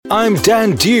I'm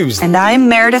Dan Dews. And I'm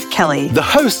Meredith Kelly, the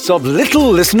hosts of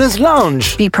Little Listeners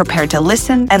Lounge. Be prepared to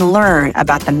listen and learn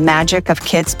about the magic of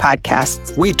kids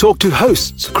podcasts. We talk to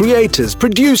hosts, creators,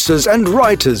 producers, and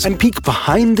writers and peek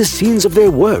behind the scenes of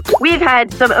their work. We've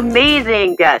had some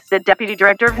amazing guests. The Deputy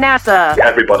Director of NASA.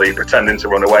 Everybody pretending to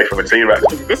run away from a T-Rex.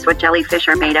 Is this what jellyfish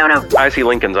are made out of? I see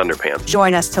Lincoln's underpants.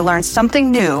 Join us to learn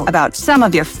something new about some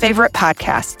of your favorite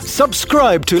podcasts.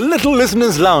 Subscribe to Little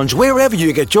Listeners Lounge wherever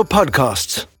you get your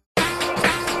podcasts.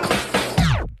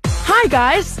 Hi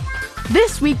guys!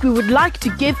 This week we would like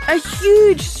to give a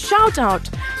huge shout out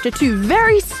to two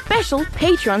very special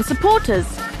Patreon supporters,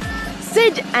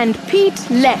 Sid and Pete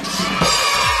Lesh.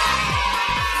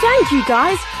 Thank you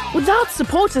guys! Without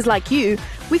supporters like you,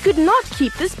 we could not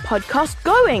keep this podcast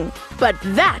going. But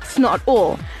that's not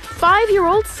all.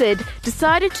 5-year-old Sid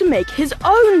decided to make his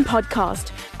own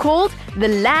podcast called The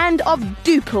Land of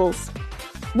Dooples.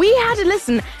 We had a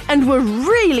listen and were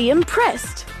really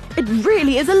impressed. It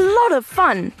really is a lot of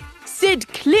fun. Sid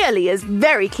clearly is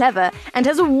very clever and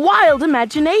has a wild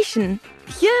imagination.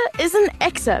 Here is an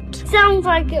excerpt. Sounds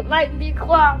like it might be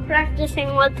Claw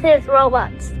practicing with his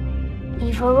robots.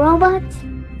 Evil robots?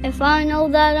 If I know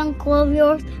that uncle of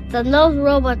yours, then those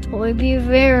robots will be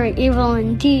very evil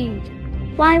indeed.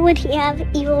 Why would he have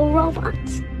evil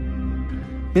robots?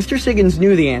 Mr. Siggins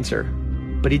knew the answer,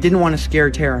 but he didn't want to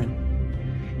scare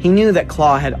Terran. He knew that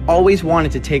Claw had always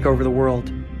wanted to take over the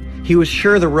world. He was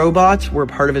sure the robots were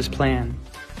part of his plan.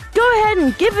 Go ahead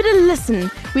and give it a listen.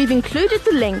 We've included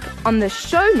the link on the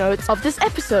show notes of this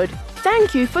episode.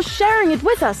 Thank you for sharing it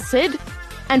with us, Sid.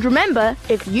 And remember,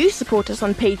 if you support us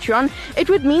on Patreon, it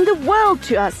would mean the world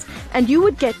to us, and you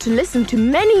would get to listen to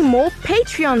many more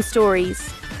Patreon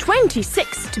stories.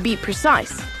 26 to be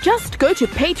precise. Just go to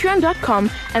patreon.com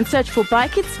and search for By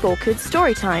Kids for Kids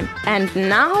Storytime. And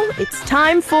now it's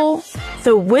time for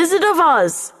The Wizard of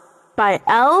Oz by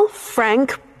L.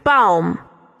 Frank Baum.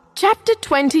 Chapter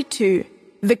 22,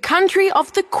 The Country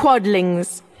of the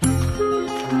Quadlings.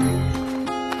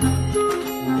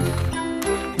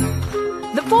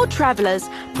 The four travelers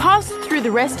passed through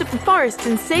the rest of the forest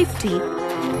in safety,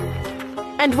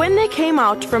 and when they came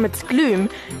out from its gloom,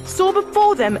 saw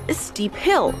before them a steep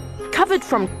hill, covered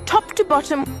from top to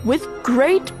bottom with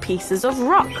great pieces of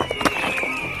rock.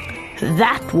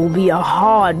 "That will be a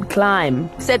hard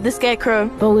climb," said the Scarecrow.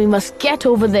 "but we must get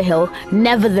over the hill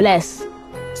nevertheless."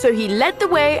 So he led the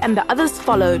way and the others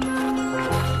followed.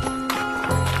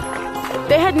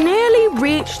 They had nearly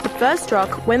reached the first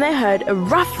rock when they heard a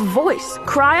rough voice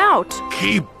cry out,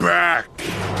 "Keep back!"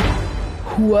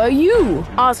 "Who are you?"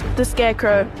 asked the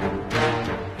Scarecrow.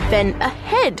 Then a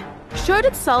head showed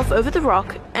itself over the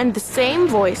rock, and the same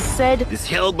voice said, "This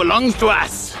hill belongs to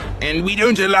us, and we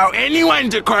don't allow anyone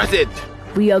to cross it."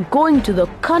 "We are going to the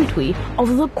country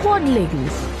of the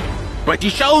Quadlings." "But you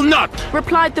shall not,"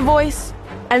 replied the voice.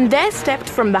 And there stepped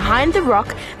from behind the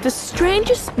rock the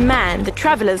strangest man the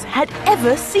travelers had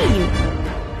ever seen.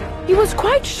 He was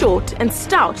quite short and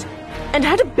stout, and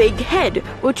had a big head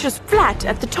which was flat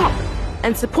at the top,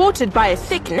 and supported by a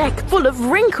thick neck full of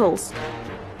wrinkles.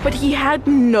 But he had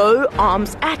no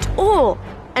arms at all,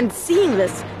 and seeing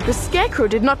this, the Scarecrow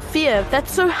did not fear that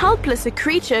so helpless a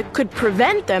creature could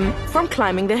prevent them from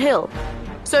climbing the hill.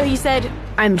 So he said,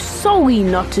 "I'm sorry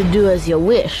not to do as you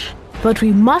wish, but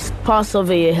we must pass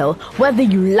over your hill, whether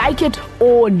you like it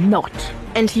or not."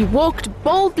 And he walked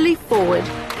boldly forward.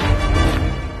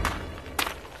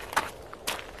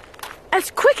 As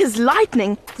quick as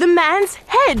lightning, the man's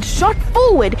head shot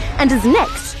forward and his neck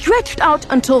stretched out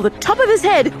until the top of his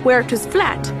head, where it was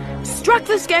flat, struck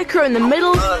the Scarecrow in the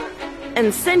middle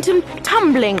and sent him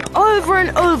tumbling over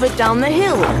and over down the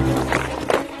hill.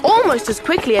 Almost as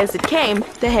quickly as it came,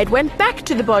 the head went back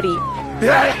to the body,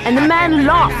 and the man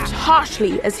laughed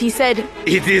harshly as he said,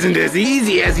 "It isn't as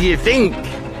easy as you think."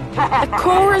 A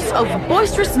chorus of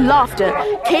boisterous laughter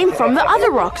came from the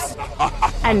other rocks,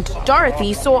 and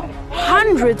Dorothy saw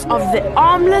hundreds of the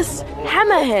armless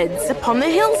hammerheads upon the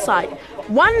hillside,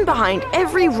 one behind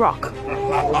every rock.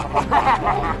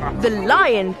 The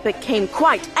lion became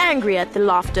quite angry at the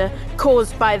laughter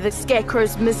caused by the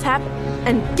Scarecrow's mishap,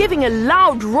 and giving a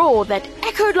loud roar that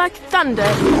echoed like thunder,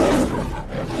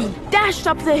 he dashed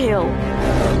up the hill.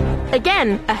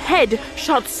 Again, a head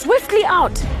shot swiftly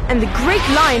out, and the great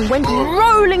lion went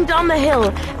rolling down the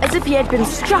hill as if he had been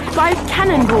struck by a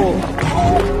cannonball.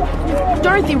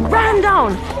 Dorothy ran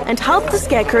down and helped the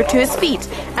Scarecrow to his feet,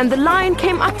 and the lion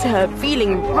came up to her,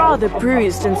 feeling rather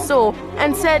bruised and sore,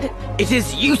 and said, It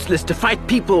is useless to fight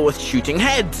people with shooting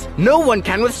heads. No one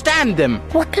can withstand them.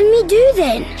 What can we do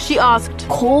then? She asked.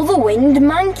 Call the winged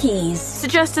monkeys,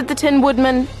 Suggested the Tin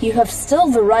Woodman. You have still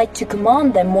the right to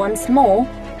command them once more.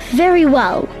 Very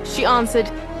well, She answered,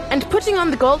 and putting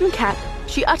on the golden cap,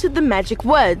 she uttered the magic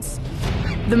words.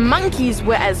 The monkeys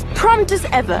were as prompt as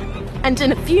ever, and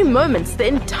in a few moments the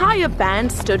entire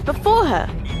band stood before her.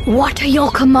 What are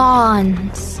your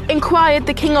commands? Inquired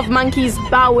the King of Monkeys,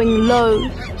 bowing low.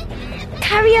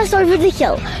 Carry us over the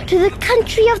hill to the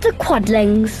country of the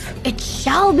Quadlings. It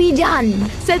shall be done,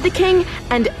 Said the king,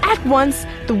 and at once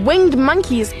the winged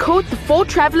monkeys caught the 4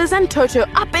 travelers and Toto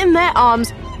up in their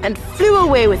arms and flew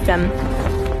away with them.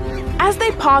 As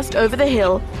they passed over the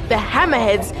hill, the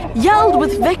hammerheads yelled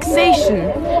with vexation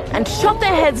and shot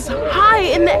their heads high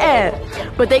in the air,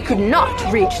 but they could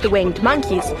not reach the winged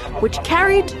monkeys, which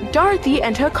carried Dorothy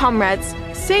and her comrades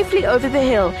safely over the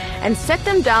hill and set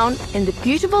them down in the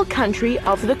beautiful country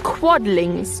of the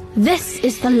Quadlings. This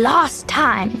is the last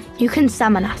time you can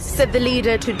summon us, Said the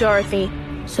leader to Dorothy.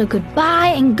 so goodbye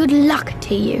and good luck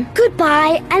to you.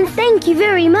 Goodbye and thank you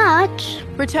very much,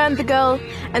 Returned the girl,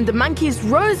 and the monkeys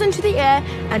rose into the air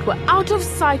and were out of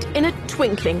sight in a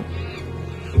twinkling.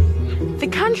 The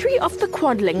country of the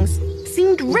Quadlings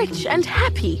seemed rich and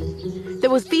happy. There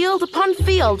was field upon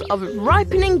field of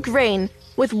ripening grain,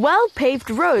 with well-paved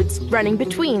roads running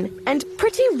between, and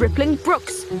pretty rippling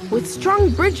brooks with strong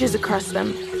bridges across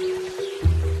them.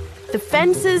 The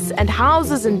fences and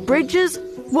houses and bridges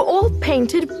were all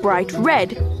painted bright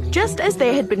red, just as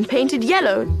they had been painted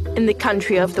yellow in the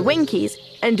country of the Winkies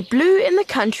and blue in the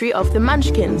country of the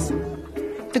Munchkins.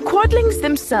 The Quadlings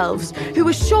themselves, who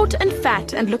were short and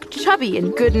fat and looked chubby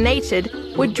and good-natured,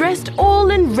 were dressed all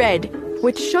in red,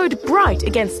 which showed bright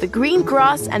against the green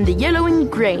grass and the yellowing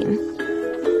grain.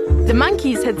 The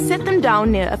monkeys had set them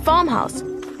down near a farmhouse,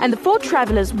 and the 4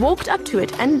 travelers walked up to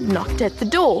it and knocked at the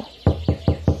door.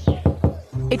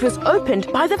 It was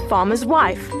opened by the farmer's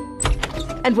wife,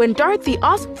 and when Dorothy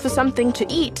asked for something to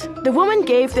eat, the woman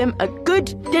gave them a good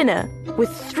dinner with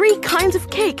 3 kinds of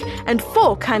cake and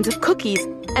 4 kinds of cookies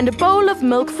and a bowl of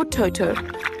milk for Toto.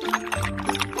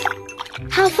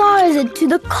 How far is it to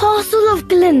the castle of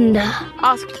Glinda?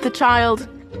 Asked the child.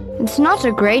 It's not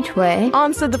a great way.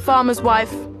 Answered the farmer's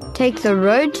wife. Take the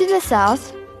road to the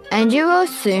south, and you will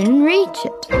soon reach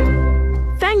it.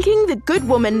 Thanking the good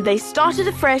woman, they started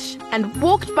afresh and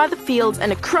walked by the fields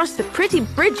and across the pretty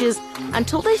bridges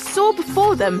until they saw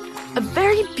before them a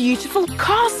very beautiful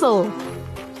castle.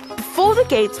 Before the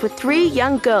gates were 3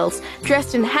 young girls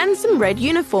dressed in handsome red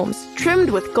uniforms trimmed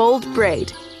with gold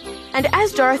braid. And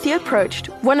as Dorothy approached,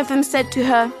 one of them said to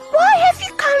her, Why have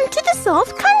you come to the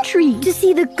South Country? To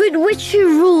see the good witch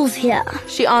who rules here.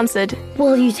 She answered,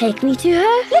 Will you take me to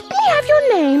her? Let me have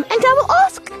your name, and I will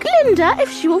ask Glinda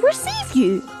if she will receive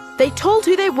you. They told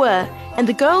who they were, and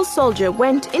the girl soldier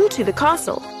went into the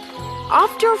castle.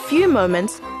 After a few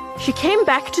moments, she came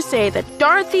back to say that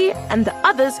Dorothy and the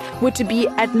others were to be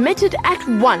admitted at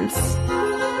once.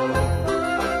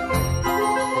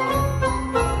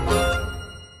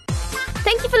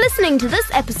 Thank you for listening to this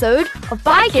episode of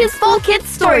By Kids for Kids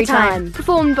Storytime,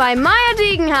 performed by Maya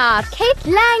Degenhardt, Kate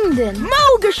Langdon,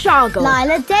 Mo Gashago,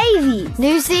 Lila Davies,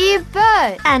 Lucy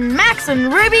Bird, and Max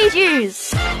and Ruby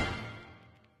Hughes.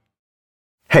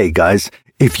 Hey guys,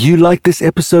 if you like this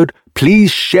episode,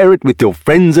 please share it with your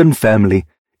friends and family.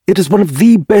 It is one of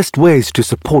the best ways to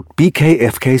support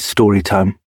BKFK Storytime.